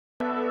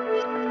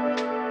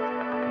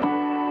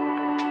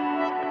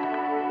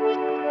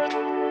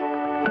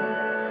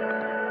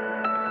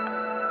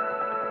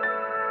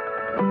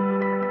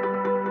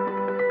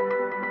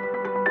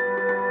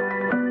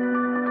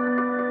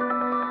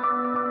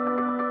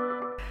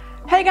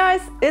Hey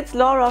guys, it's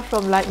Laura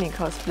from Lightning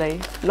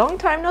Cosplay. Long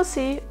time no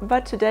see,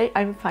 but today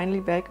I'm finally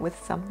back with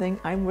something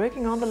I'm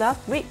working on the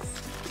last weeks.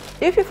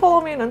 If you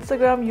follow me on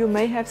Instagram, you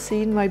may have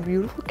seen my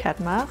beautiful cat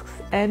masks,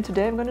 and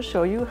today I'm going to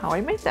show you how I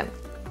made them.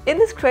 In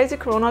these crazy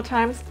corona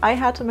times, I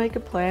had to make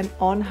a plan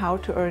on how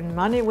to earn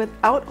money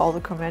without all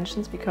the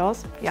conventions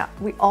because, yeah,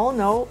 we all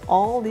know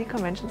all the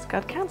conventions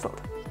got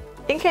cancelled.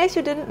 In case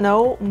you didn't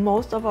know,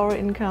 most of our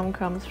income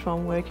comes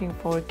from working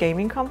for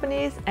gaming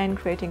companies and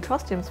creating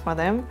costumes for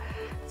them.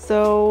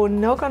 So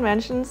no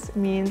conventions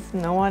means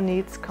no one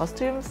needs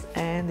costumes,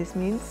 and this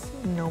means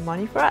no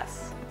money for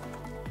us.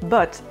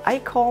 But I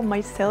call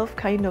myself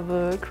kind of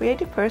a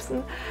creative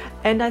person,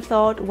 and I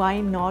thought,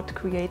 why not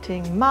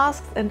creating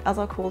masks and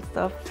other cool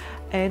stuff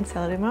and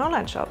sell it in my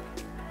online shop?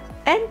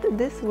 And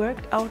this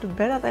worked out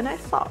better than I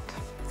thought.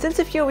 Since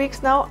a few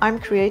weeks now, I'm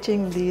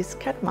creating these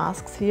cat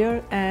masks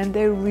here, and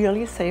they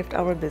really saved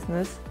our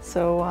business.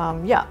 So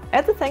yeah,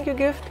 as a thank you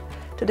gift,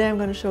 today I'm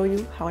going to show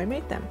you how I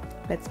made them.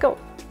 Let's go!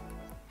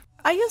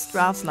 I used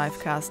Ralph's live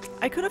cast.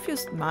 I could have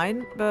used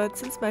mine, but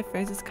since my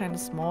face is kind of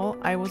small,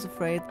 I was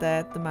afraid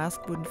that the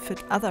mask wouldn't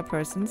fit other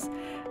persons.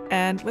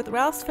 And with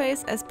Ralph's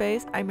face as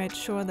base, I made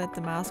sure that the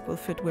mask will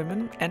fit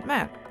women and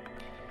men.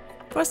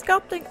 For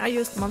sculpting, I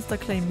used Monster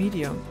Clay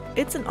Medium.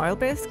 It's an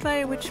oil-based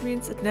clay, which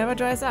means it never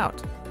dries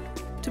out.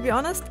 To be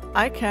honest,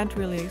 I can't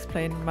really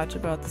explain much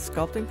about the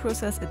sculpting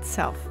process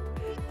itself.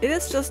 It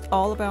is just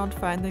all about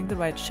finding the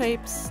right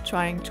shapes,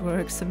 trying to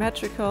work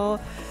symmetrical,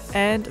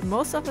 and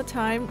most of the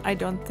time I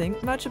don't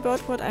think much about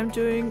what I'm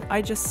doing,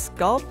 I just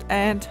sculpt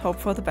and hope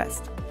for the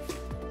best.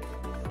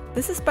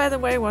 This is, by the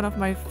way, one of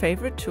my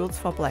favorite tools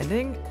for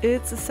blending.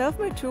 It's a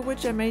self-made tool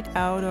which I made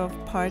out of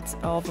parts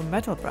of a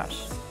metal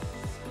brush.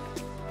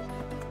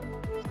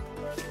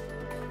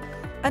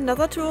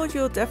 Another tool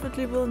you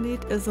definitely will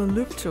need is a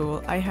loop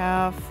tool. I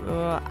have,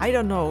 I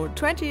don't know,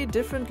 20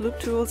 different loop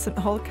tools in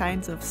all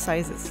kinds of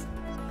sizes.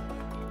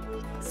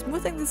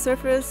 Smoothing the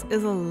surface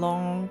is a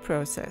long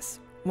process.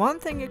 One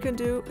thing you can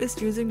do is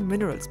using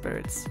mineral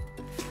spirits.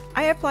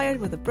 I apply it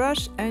with a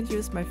brush and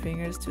use my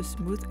fingers to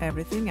smooth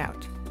everything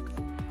out.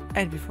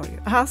 And before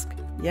you ask,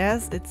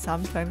 yes, it's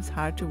sometimes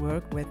hard to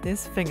work with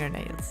these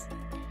fingernails.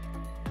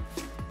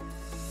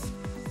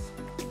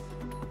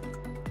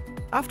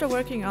 After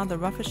working on the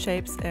rougher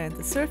shapes and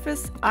the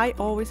surface, I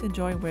always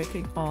enjoy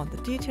working on the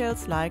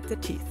details like the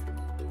teeth.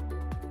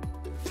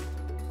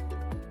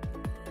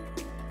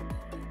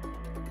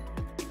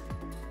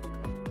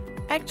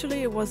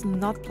 Actually, it was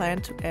not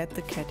planned to add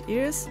the cat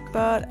ears,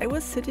 but I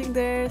was sitting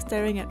there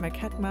staring at my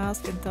cat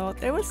mask and thought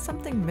there was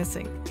something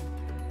missing.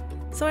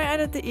 So I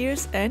added the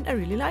ears and I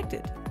really liked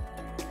it.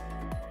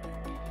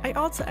 I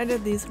also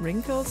added these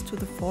wrinkles to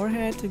the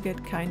forehead to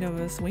get kind of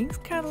a Sphinx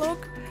cat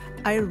look.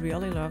 I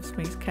really love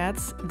Sphinx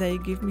cats, they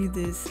give me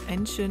these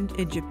ancient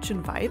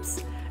Egyptian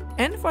vibes.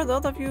 And for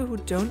those of you who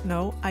don't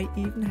know, I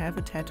even have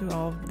a tattoo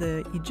of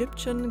the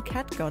Egyptian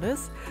cat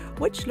goddess,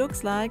 which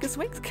looks like a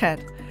Sphinx cat.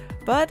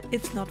 But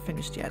it's not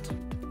finished yet.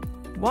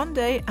 One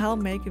day I'll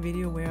make a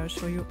video where I'll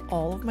show you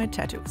all of my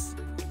tattoos.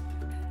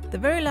 The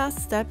very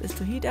last step is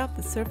to heat up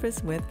the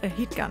surface with a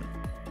heat gun.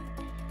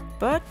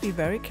 But be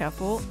very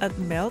careful, it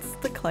melts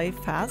the clay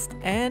fast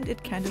and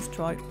it can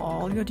destroy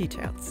all your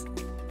details.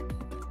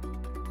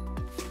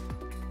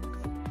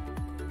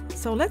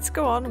 So let's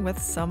go on with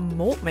some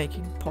mold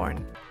making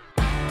porn.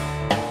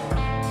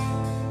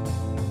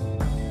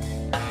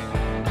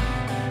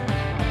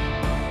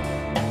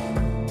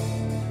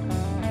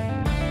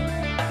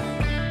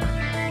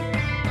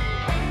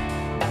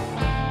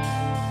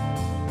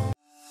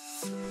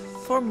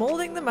 For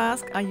molding the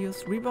mask, I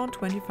use Rebound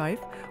 25,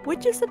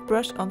 which is a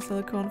brush-on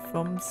silicone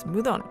from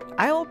Smooth On.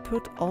 I will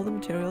put all the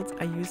materials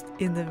I used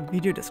in the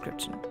video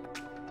description.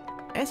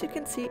 As you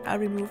can see, I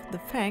removed the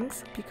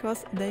fangs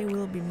because they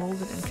will be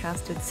molded and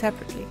casted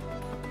separately.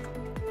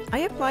 I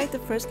applied the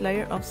first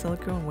layer of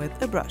silicone with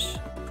a brush.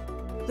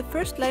 The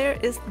first layer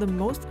is the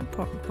most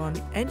important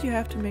one, and you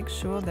have to make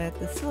sure that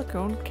the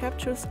silicone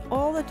captures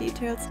all the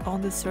details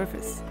on the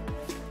surface.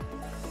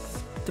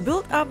 To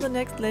build up the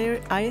next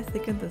layer, I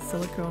thickened the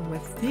silicone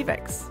with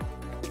T-Wax.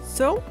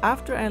 So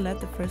after I let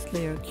the first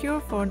layer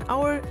cure for an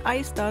hour,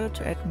 I started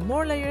to add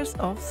more layers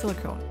of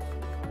silicone.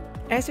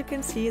 As you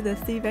can see, the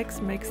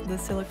T-Wax makes the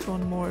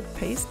silicone more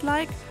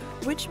paste-like,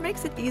 which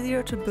makes it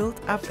easier to build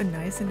up a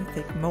nice and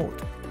thick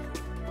mold.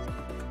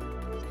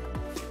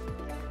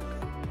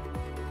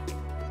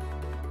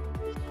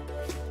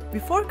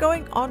 Before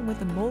going on with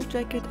the mold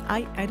jacket,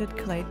 I added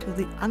clay to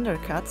the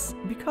undercuts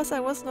because I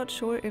was not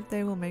sure if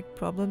they will make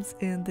problems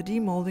in the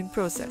demolding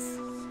process.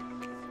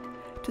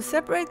 To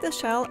separate the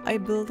shell, I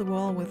built a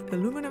wall with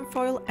aluminum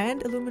foil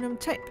and aluminum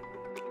tape.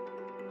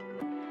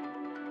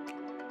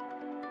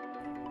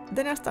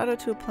 Then I started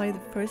to apply the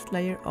first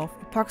layer of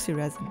epoxy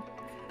resin.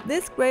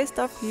 This grey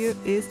stuff here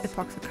is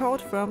epoxy coat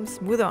from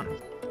Smooth On.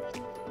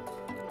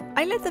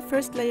 I let the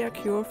first layer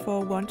cure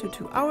for 1 to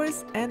 2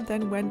 hours and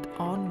then went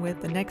on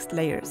with the next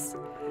layers.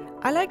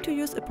 I like to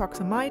use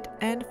epoxamide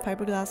and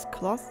fiberglass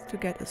cloth to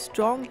get a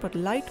strong but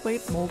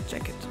lightweight mold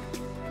jacket.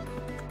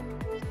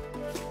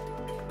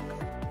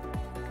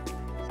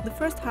 The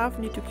first half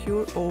need to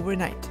cure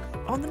overnight.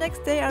 On the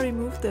next day I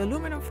removed the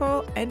aluminum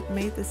foil and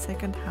made the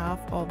second half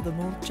of the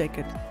mold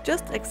jacket,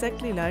 just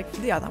exactly like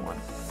the other one.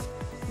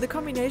 The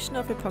combination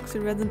of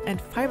epoxy resin and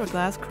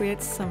fiberglass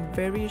creates some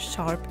very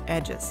sharp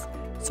edges.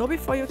 So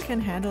before you can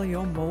handle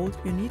your mold,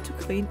 you need to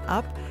clean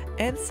up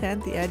and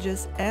sand the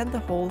edges and the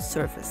whole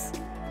surface.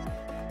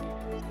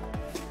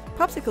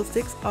 Popsicle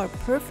sticks are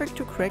perfect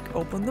to crack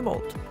open the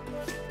mold.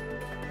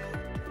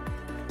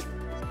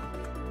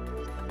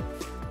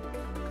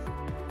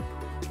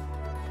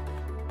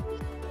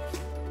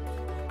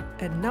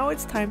 And now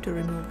it's time to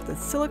remove the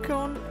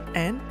silicone,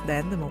 and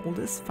then the mold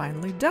is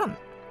finally done.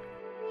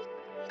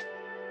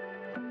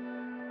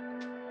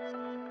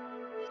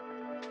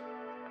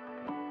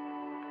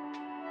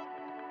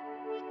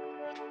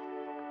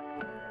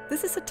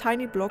 This is a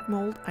tiny block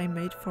mold I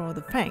made for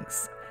the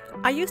fangs.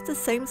 I used the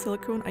same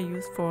silicone I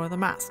used for the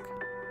mask.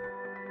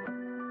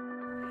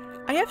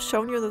 I have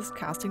shown you this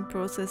casting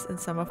process in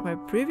some of my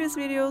previous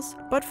videos,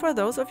 but for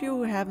those of you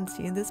who haven't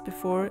seen this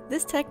before,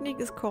 this technique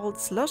is called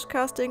slush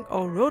casting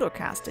or roto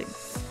casting.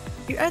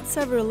 You add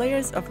several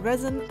layers of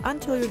resin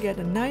until you get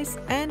a nice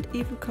and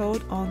even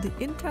coat on the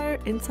entire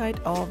inside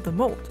of the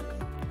mold.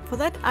 For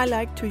that I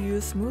like to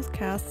use Smooth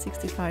Cast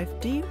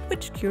 65D,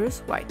 which cures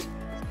white.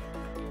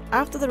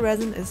 After the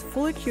resin is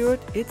fully cured,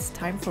 it's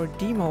time for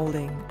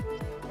demolding.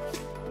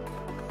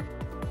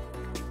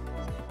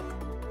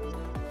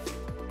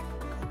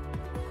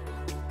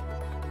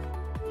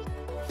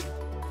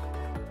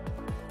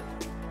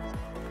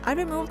 I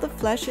remove the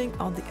flashing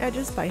on the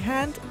edges by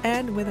hand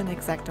and with an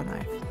X-Acto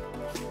knife.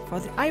 For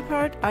the eye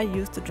part I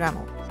used the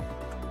Dremel.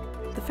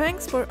 The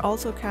fangs were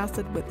also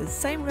casted with the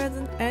same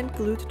resin and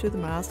glued to the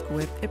mask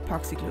with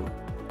epoxy glue.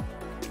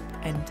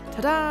 And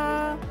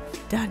ta-da!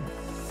 Done!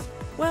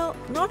 Well,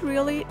 not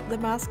really, the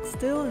mask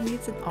still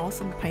needs an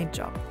awesome paint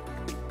job.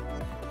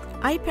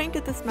 I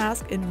painted this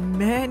mask in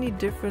many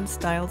different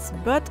styles,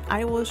 but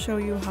I will show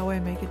you how I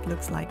make it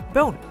look like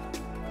bone.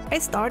 I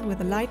start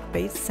with a light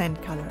base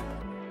sand color.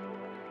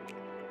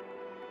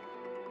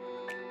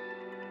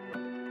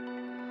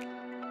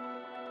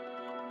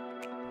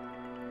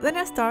 Then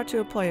I start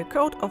to apply a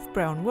coat of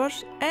brown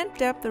wash and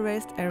dab the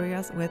raised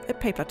areas with a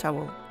paper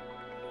towel.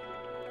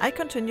 I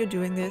continue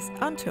doing this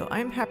until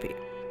I'm happy.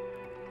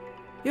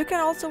 You can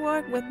also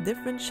work with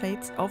different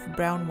shades of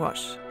brown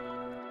wash.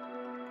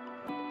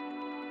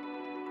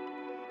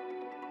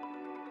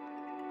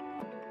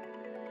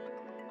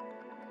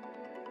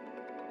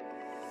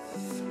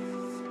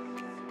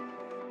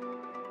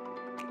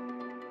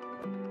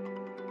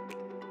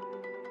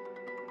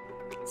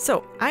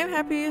 So, I'm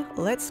happy,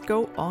 let's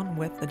go on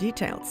with the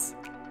details.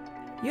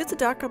 Use a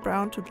darker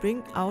brown to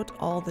bring out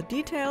all the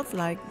details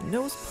like the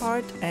nose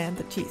part and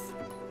the teeth.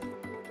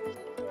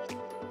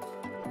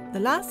 The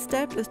last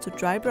step is to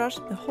dry brush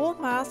the whole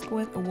mask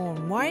with a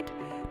warm white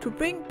to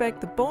bring back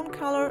the bone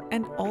color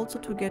and also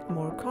to get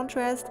more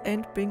contrast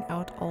and bring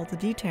out all the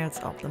details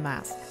of the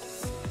mask.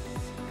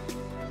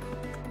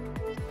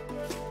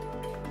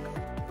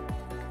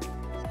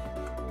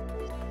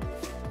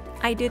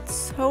 I did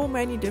so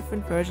many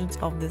different versions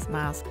of this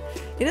mask.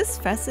 It is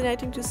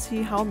fascinating to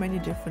see how many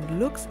different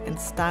looks and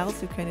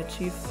styles you can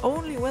achieve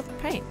only with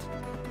paint.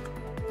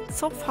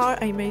 So far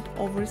I made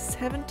over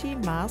 70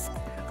 masks,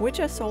 which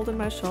I sold in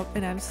my shop,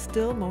 and I'm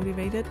still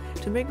motivated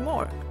to make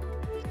more.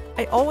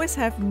 I always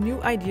have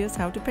new ideas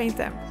how to paint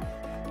them.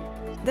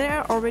 There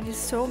are already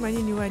so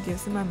many new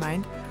ideas in my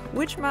mind,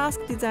 which mask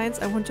designs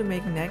I want to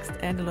make next,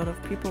 and a lot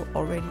of people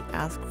already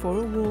ask for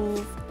a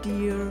wolf,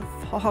 deer,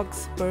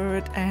 fox,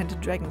 bird and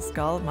dragon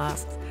skull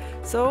masks.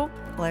 So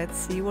let's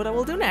see what I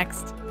will do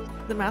next.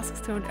 The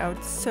masks turned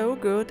out so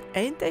good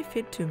and they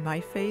fit to my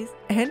face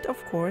and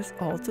of course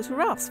also to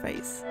Ralph's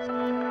face.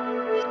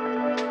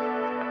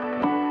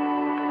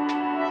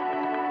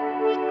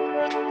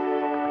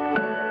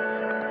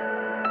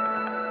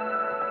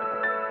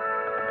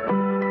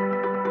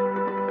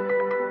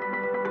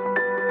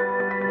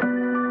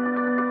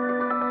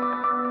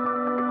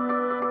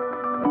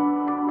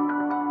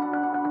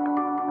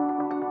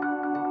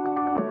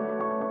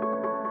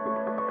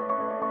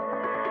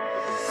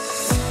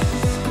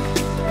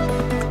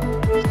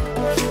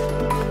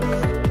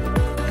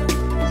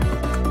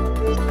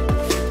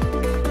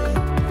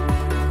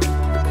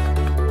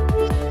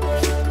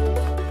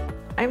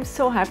 I'm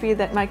so happy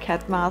that my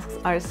cat masks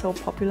are so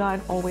popular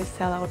and always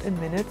sell out in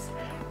minutes.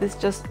 This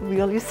just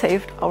really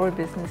saved our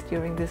business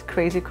during these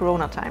crazy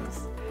corona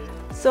times.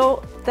 So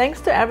thanks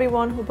to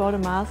everyone who bought a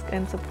mask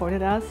and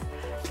supported us.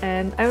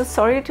 And I'm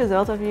sorry to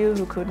those of you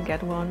who couldn't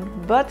get one,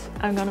 but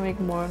I'm gonna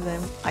make more of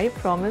them, I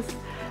promise.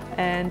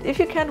 And if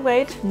you can't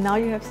wait, now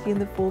you have seen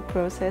the full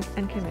process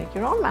and can make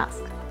your own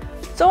mask.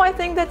 So I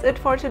think that's it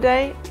for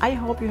today. I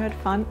hope you had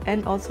fun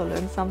and also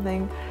learned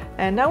something.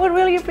 And I would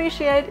really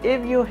appreciate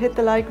if you hit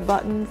the like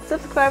button,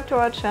 subscribe to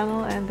our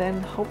channel, and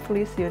then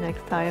hopefully see you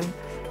next time.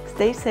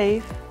 Stay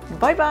safe.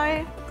 Bye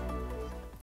bye.